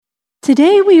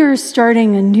Today we are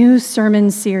starting a new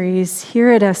sermon series here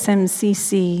at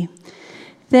SMCC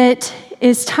that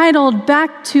is titled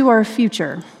Back to Our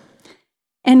Future.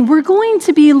 And we're going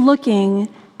to be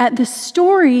looking at the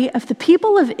story of the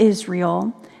people of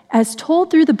Israel as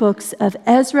told through the books of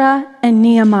Ezra and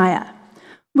Nehemiah,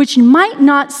 which might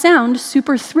not sound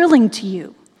super thrilling to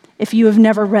you if you have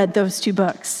never read those two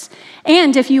books.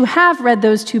 And if you have read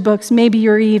those two books, maybe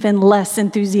you're even less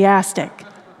enthusiastic.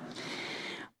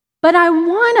 But I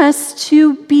want us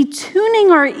to be tuning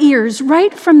our ears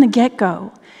right from the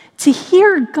get-go to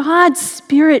hear God's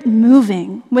Spirit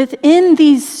moving within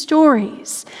these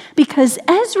stories, because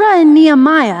Ezra and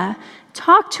Nehemiah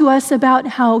talk to us about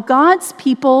how God's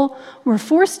people were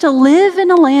forced to live in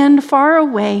a land far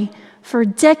away for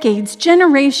decades,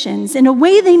 generations, in a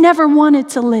way they never wanted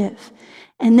to live.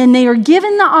 And then they are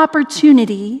given the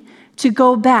opportunity to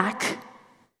go back,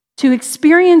 to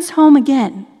experience home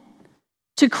again,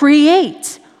 to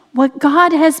create what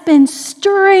God has been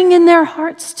stirring in their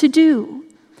hearts to do.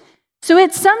 So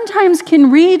it sometimes can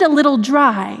read a little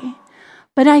dry,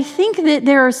 but I think that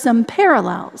there are some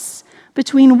parallels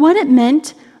between what it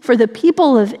meant for the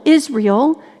people of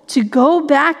Israel to go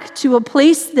back to a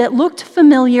place that looked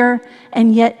familiar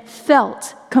and yet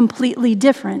felt completely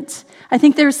different. I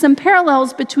think there's some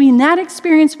parallels between that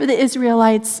experience for the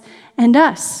Israelites and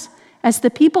us as the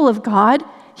people of God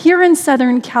here in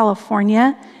Southern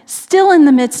California, still in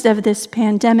the midst of this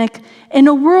pandemic, in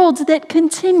a world that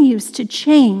continues to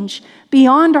change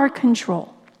beyond our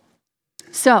control.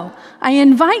 So I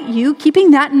invite you, keeping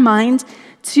that in mind,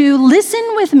 to listen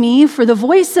with me for the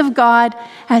voice of God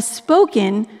as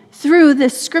spoken through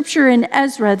this scripture in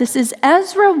Ezra. This is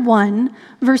Ezra 1,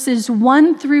 verses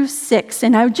 1 through 6.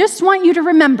 And I just want you to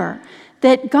remember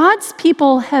that God's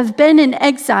people have been in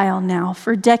exile now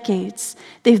for decades.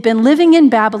 They've been living in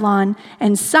Babylon,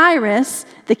 and Cyrus,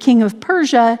 the king of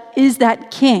Persia, is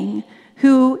that king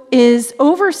who is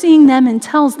overseeing them and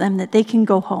tells them that they can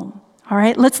go home. All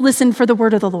right, let's listen for the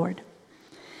word of the Lord.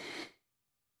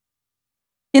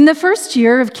 In the first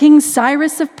year of King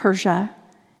Cyrus of Persia,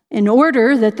 in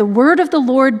order that the word of the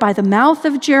Lord by the mouth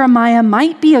of Jeremiah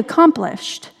might be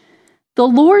accomplished, the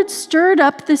Lord stirred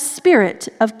up the spirit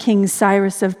of King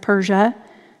Cyrus of Persia,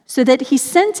 so that he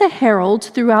sent a herald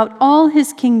throughout all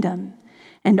his kingdom,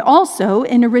 and also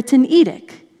in a written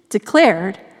edict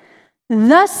declared,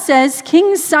 "Thus says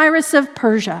King Cyrus of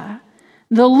Persia,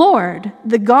 the Lord,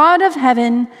 the God of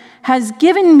heaven, has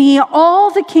given me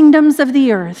all the kingdoms of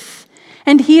the earth,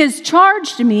 and he has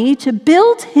charged me to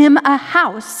build him a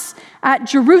house at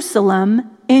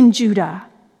Jerusalem in Judah.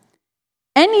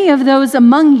 Any of those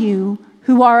among you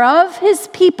who are of his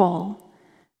people,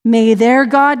 may their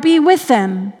God be with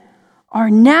them, are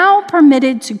now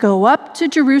permitted to go up to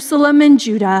Jerusalem in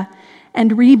Judah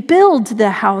and rebuild the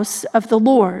house of the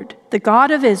Lord, the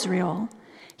God of Israel.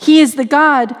 He is the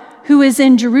God who is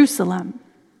in Jerusalem.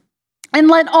 And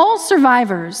let all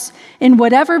survivors, in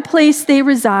whatever place they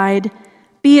reside,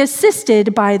 be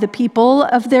assisted by the people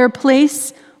of their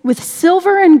place with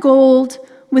silver and gold,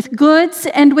 with goods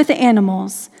and with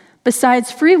animals,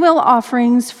 besides freewill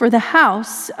offerings for the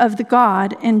house of the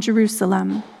God in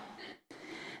Jerusalem.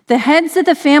 The heads of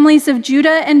the families of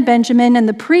Judah and Benjamin, and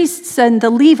the priests and the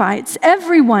Levites,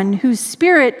 everyone whose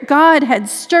spirit God had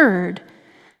stirred,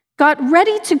 got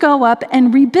ready to go up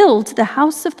and rebuild the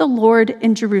house of the Lord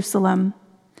in Jerusalem.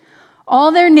 All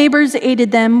their neighbors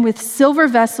aided them with silver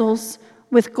vessels,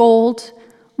 with gold,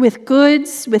 with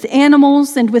goods, with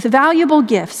animals, and with valuable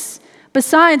gifts,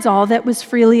 besides all that was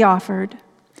freely offered.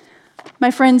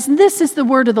 My friends, this is the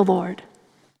word of the Lord.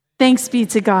 Thanks be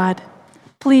to God.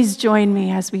 Please join me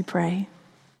as we pray.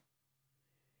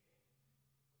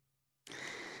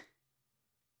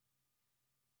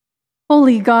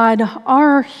 Holy God,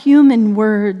 our human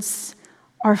words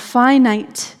are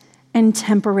finite and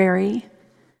temporary,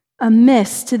 a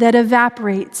mist that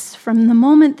evaporates from the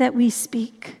moment that we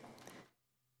speak.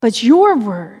 But your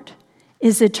word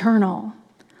is eternal,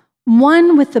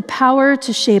 one with the power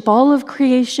to shape all of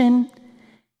creation,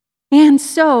 and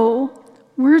so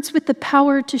words with the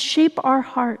power to shape our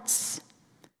hearts.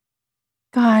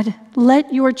 God,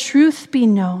 let your truth be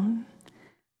known.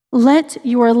 Let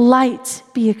your light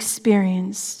be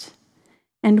experienced.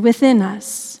 And within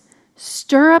us,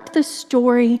 stir up the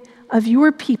story of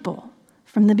your people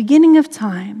from the beginning of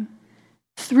time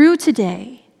through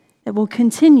today that will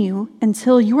continue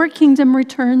until your kingdom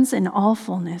returns in all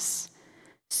fullness.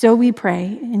 So we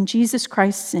pray in Jesus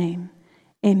Christ's name.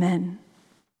 Amen.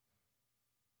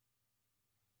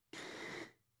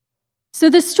 So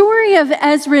the story of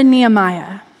Ezra and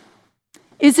Nehemiah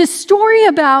is a story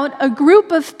about a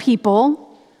group of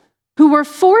people who were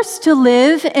forced to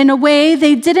live in a way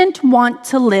they didn't want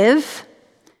to live,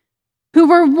 who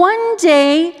were one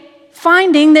day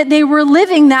finding that they were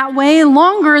living that way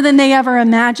longer than they ever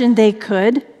imagined they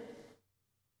could,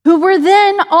 who were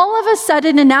then all of a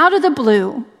sudden and out of the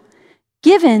blue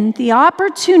given the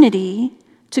opportunity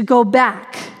to go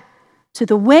back to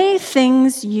the way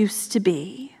things used to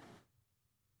be.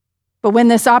 But when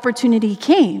this opportunity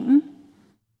came,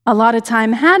 a lot of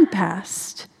time had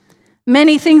passed.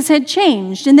 Many things had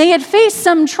changed, and they had faced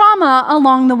some trauma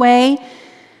along the way.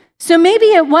 So maybe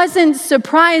it wasn't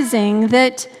surprising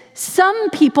that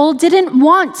some people didn't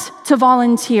want to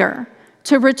volunteer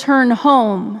to return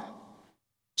home.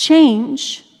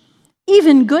 Change,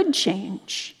 even good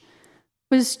change,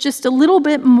 was just a little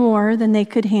bit more than they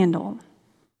could handle.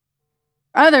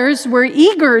 Others were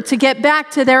eager to get back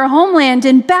to their homeland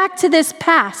and back to this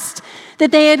past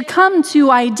that they had come to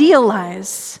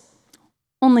idealize,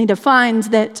 only to find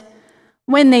that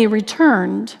when they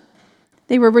returned,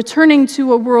 they were returning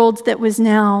to a world that was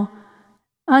now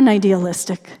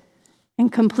unidealistic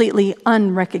and completely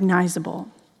unrecognizable.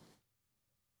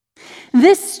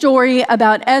 This story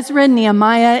about Ezra and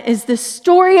Nehemiah is the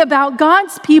story about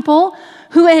God's people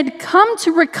who had come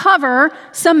to recover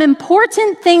some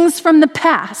important things from the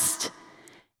past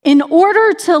in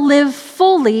order to live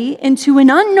fully into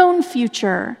an unknown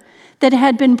future that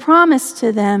had been promised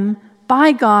to them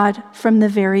by God from the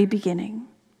very beginning.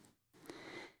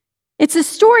 It's a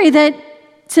story that,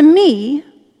 to me,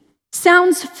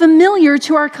 sounds familiar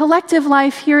to our collective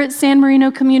life here at San Marino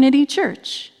Community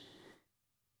Church.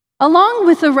 Along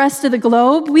with the rest of the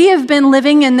globe, we have been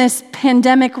living in this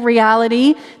pandemic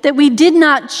reality that we did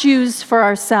not choose for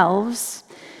ourselves.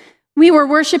 We were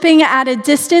worshiping at a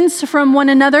distance from one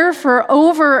another for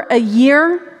over a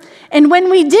year. And when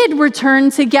we did return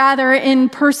to gather in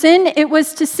person, it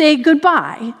was to say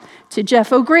goodbye to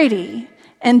Jeff O'Grady,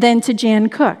 and then to Jan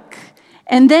Cook,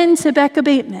 and then to Becca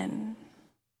Bateman.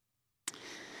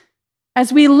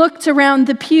 As we looked around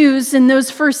the pews in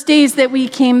those first days that we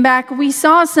came back, we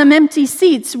saw some empty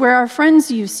seats where our friends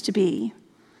used to be.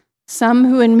 Some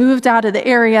who had moved out of the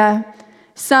area,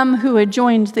 some who had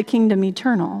joined the Kingdom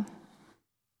Eternal.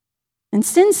 And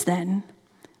since then,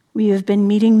 we have been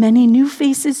meeting many new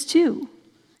faces too.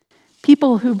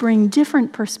 People who bring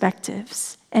different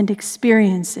perspectives and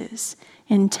experiences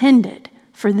intended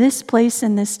for this place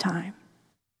and this time.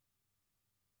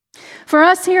 For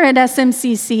us here at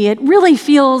SMCC, it really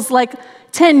feels like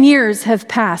 10 years have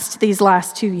passed these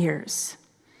last 2 years.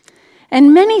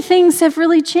 And many things have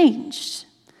really changed.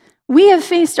 We have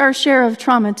faced our share of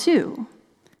trauma too.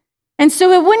 And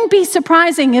so it wouldn't be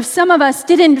surprising if some of us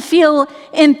didn't feel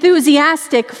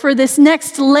enthusiastic for this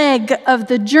next leg of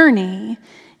the journey,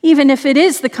 even if it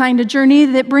is the kind of journey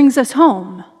that brings us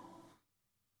home.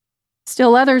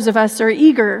 Still, others of us are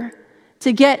eager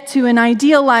to get to an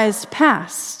idealized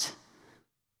past.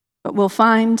 But we'll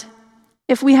find,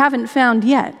 if we haven't found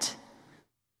yet,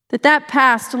 that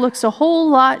past looks a whole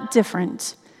lot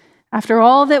different after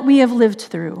all that we have lived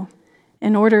through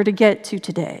in order to get to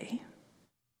today.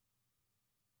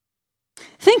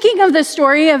 Thinking of the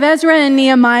story of Ezra and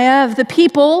Nehemiah, of the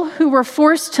people who were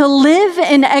forced to live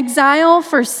in exile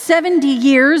for 70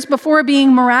 years before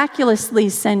being miraculously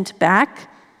sent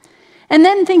back, and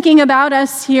then thinking about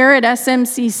us here at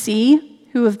SMCC,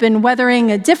 who have been weathering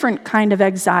a different kind of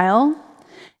exile,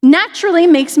 naturally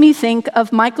makes me think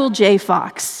of Michael J.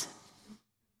 Fox.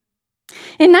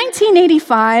 In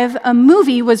 1985, a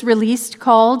movie was released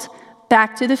called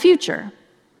Back to the Future.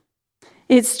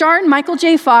 It starred Michael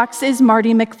J. Fox as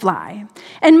Marty McFly.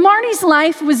 And Marty's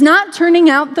life was not turning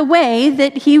out the way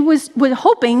that he was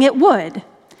hoping it would.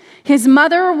 His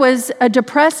mother was a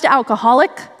depressed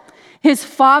alcoholic. His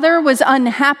father was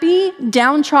unhappy,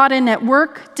 downtrodden at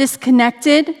work,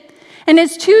 disconnected, and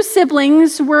his two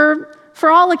siblings were, for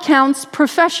all accounts,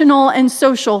 professional and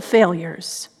social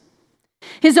failures.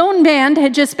 His own band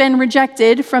had just been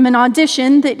rejected from an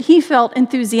audition that he felt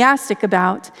enthusiastic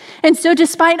about, and so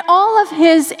despite all of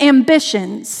his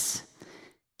ambitions,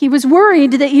 he was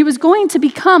worried that he was going to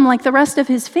become like the rest of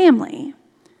his family.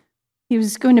 He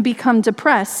was going to become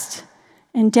depressed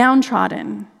and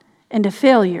downtrodden and a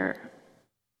failure.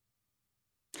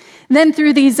 Then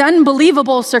through these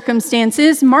unbelievable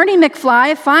circumstances, Marty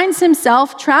McFly finds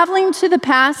himself traveling to the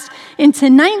past into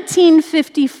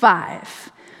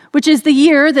 1955, which is the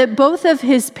year that both of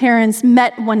his parents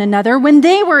met one another when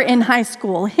they were in high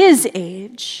school, his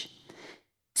age.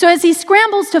 So as he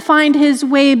scrambles to find his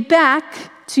way back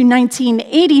to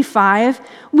 1985,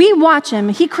 we watch him.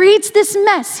 He creates this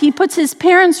mess. He puts his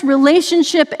parents'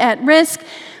 relationship at risk,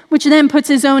 which then puts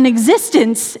his own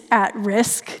existence at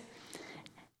risk.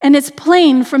 And it's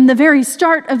plain from the very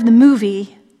start of the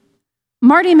movie,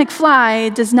 Marty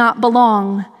McFly does not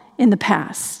belong in the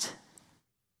past.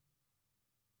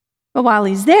 But while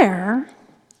he's there,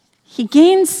 he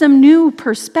gains some new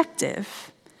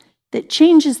perspective that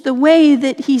changes the way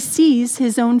that he sees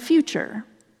his own future.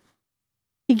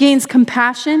 He gains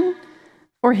compassion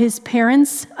for his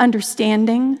parents'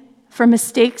 understanding for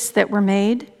mistakes that were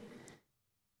made.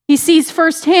 He sees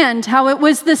firsthand how it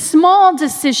was the small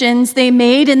decisions they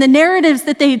made and the narratives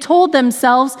that they told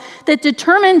themselves that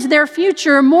determined their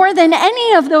future more than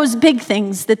any of those big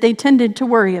things that they tended to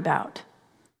worry about.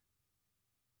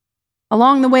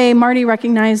 Along the way, Marty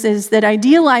recognizes that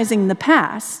idealizing the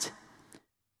past,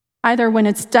 either when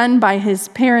it's done by his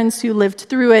parents who lived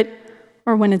through it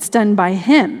or when it's done by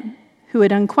him, who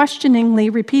had unquestioningly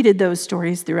repeated those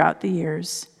stories throughout the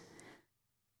years,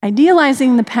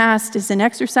 idealizing the past is an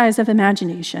exercise of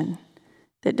imagination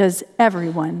that does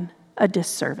everyone a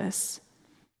disservice.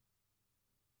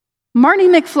 Marty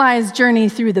McFly's journey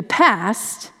through the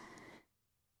past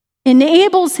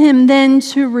enables him then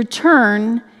to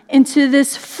return into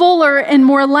this fuller and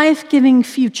more life-giving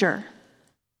future.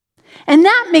 And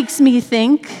that makes me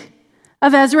think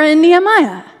of Ezra and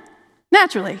Nehemiah,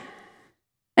 naturally,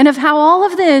 and of how all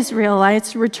of the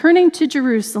Israelites returning to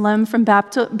Jerusalem from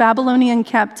Babylonian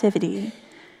captivity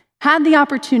had the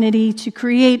opportunity to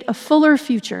create a fuller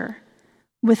future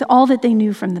with all that they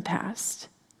knew from the past.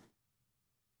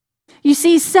 You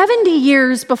see, 70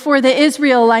 years before the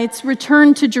Israelites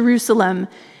returned to Jerusalem,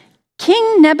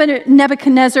 King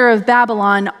Nebuchadnezzar of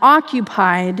Babylon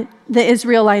occupied the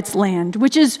Israelites' land,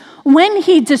 which is when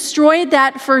he destroyed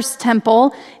that first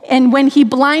temple and when he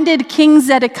blinded King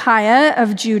Zedekiah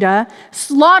of Judah,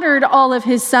 slaughtered all of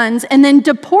his sons, and then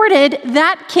deported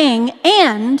that king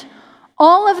and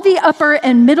all of the upper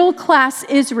and middle class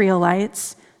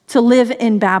Israelites to live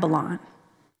in Babylon,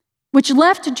 which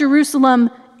left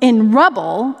Jerusalem in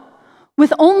rubble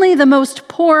with only the most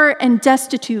poor and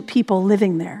destitute people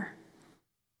living there.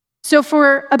 So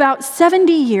for about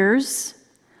 70 years,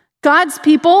 God's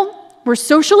people were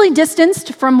socially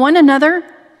distanced from one another,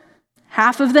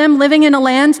 half of them living in a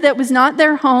land that was not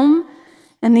their home,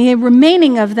 and the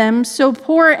remaining of them so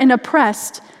poor and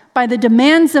oppressed by the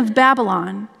demands of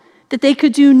Babylon that they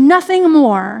could do nothing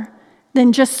more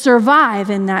than just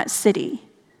survive in that city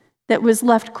that was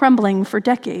left crumbling for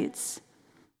decades.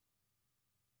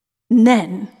 And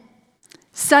then,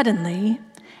 suddenly,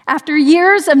 after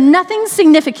years of nothing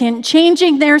significant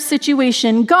changing their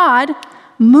situation, God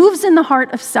moves in the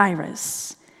heart of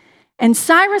Cyrus. And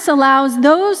Cyrus allows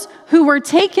those who were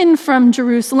taken from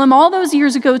Jerusalem all those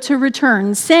years ago to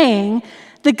return, saying,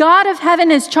 "The God of heaven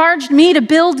has charged me to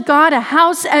build God a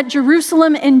house at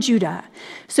Jerusalem in Judah.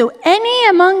 So any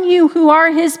among you who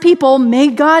are his people, may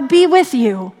God be with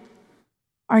you,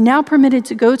 are now permitted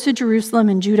to go to Jerusalem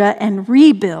and Judah and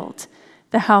rebuild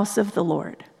the house of the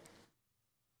Lord."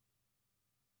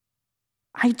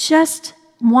 I just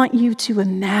want you to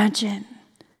imagine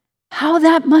how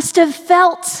that must have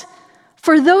felt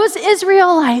for those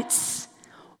Israelites.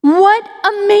 What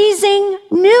amazing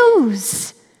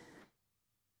news!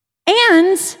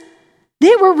 And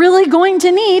they were really going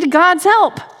to need God's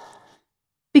help,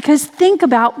 because think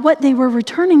about what they were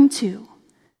returning to.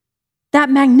 That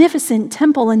magnificent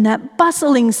temple and that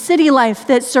bustling city life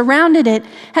that surrounded it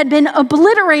had been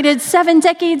obliterated 7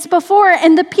 decades before,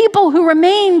 and the people who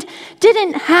remained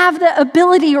didn't have the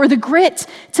ability or the grit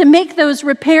to make those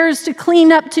repairs, to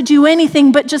clean up, to do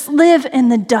anything but just live in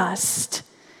the dust.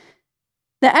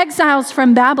 The exiles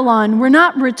from Babylon were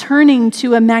not returning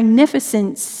to a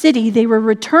magnificent city. They were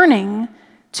returning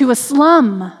to a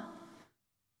slum.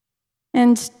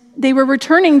 And they were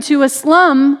returning to a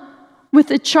slum with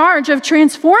the charge of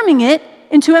transforming it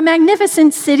into a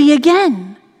magnificent city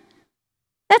again.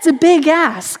 That's a big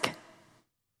ask.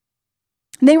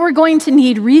 They were going to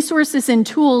need resources and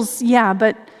tools, yeah,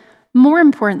 but more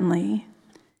importantly,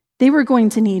 they were going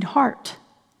to need heart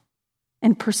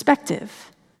and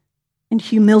perspective and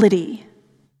humility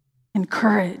and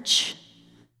courage,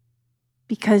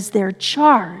 because their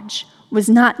charge was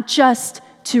not just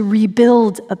to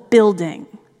rebuild a building.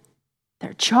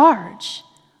 Their charge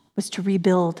was to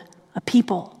rebuild a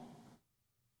people.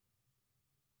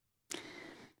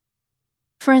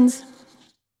 Friends,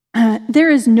 there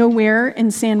is nowhere in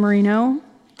San Marino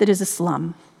that is a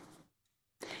slum.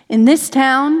 In this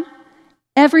town,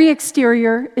 every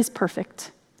exterior is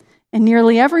perfect, and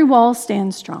nearly every wall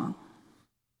stands strong.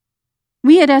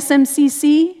 We at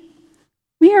SMCC,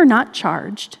 we are not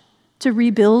charged to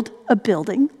rebuild a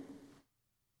building,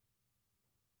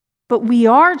 but we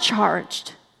are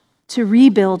charged to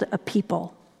rebuild a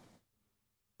people.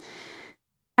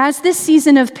 As this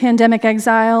season of pandemic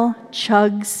exile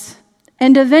chugs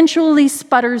and eventually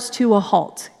sputters to a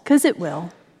halt, because it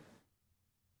will,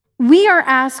 we are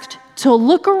asked to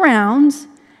look around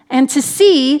and to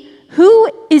see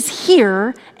who is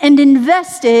here and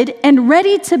invested and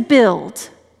ready to build,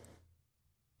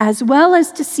 as well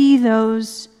as to see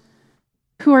those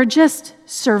who are just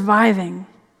surviving,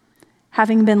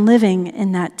 having been living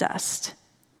in that dust.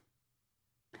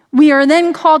 We are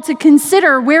then called to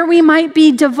consider where we might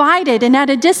be divided and at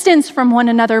a distance from one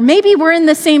another. Maybe we're in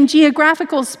the same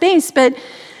geographical space, but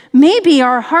maybe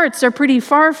our hearts are pretty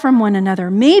far from one another.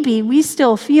 Maybe we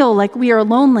still feel like we are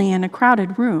lonely in a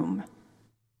crowded room.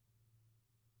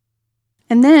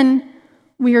 And then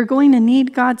we are going to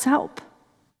need God's help.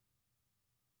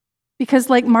 Because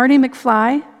like Marty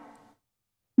McFly,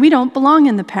 we don't belong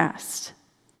in the past.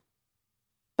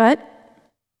 But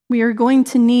we are going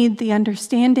to need the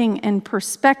understanding and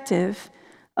perspective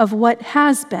of what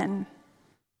has been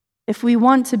if we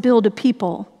want to build a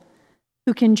people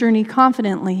who can journey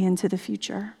confidently into the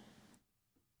future.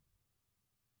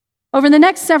 Over the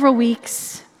next several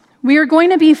weeks, we are going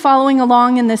to be following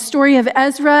along in the story of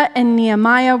Ezra and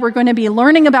Nehemiah. We're going to be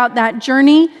learning about that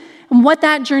journey and what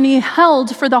that journey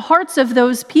held for the hearts of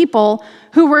those people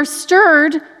who were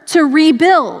stirred to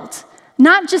rebuild,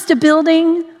 not just a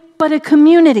building, but a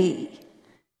community.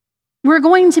 We're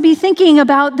going to be thinking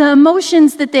about the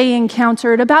emotions that they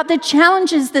encountered, about the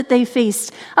challenges that they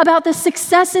faced, about the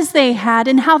successes they had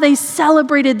and how they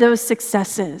celebrated those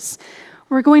successes.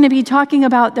 We're going to be talking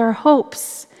about their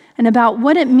hopes and about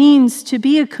what it means to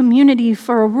be a community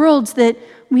for a world that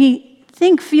we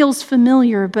think feels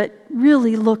familiar but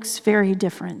really looks very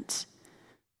different.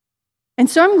 And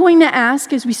so I'm going to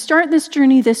ask, as we start this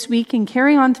journey this week and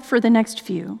carry on for the next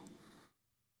few,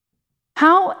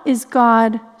 how is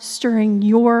God stirring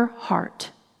your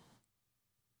heart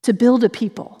to build a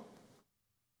people?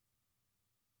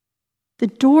 The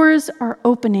doors are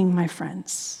opening, my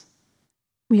friends.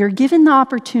 We are given the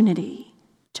opportunity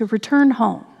to return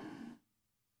home.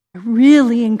 I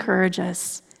really encourage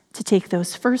us to take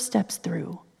those first steps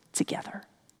through together.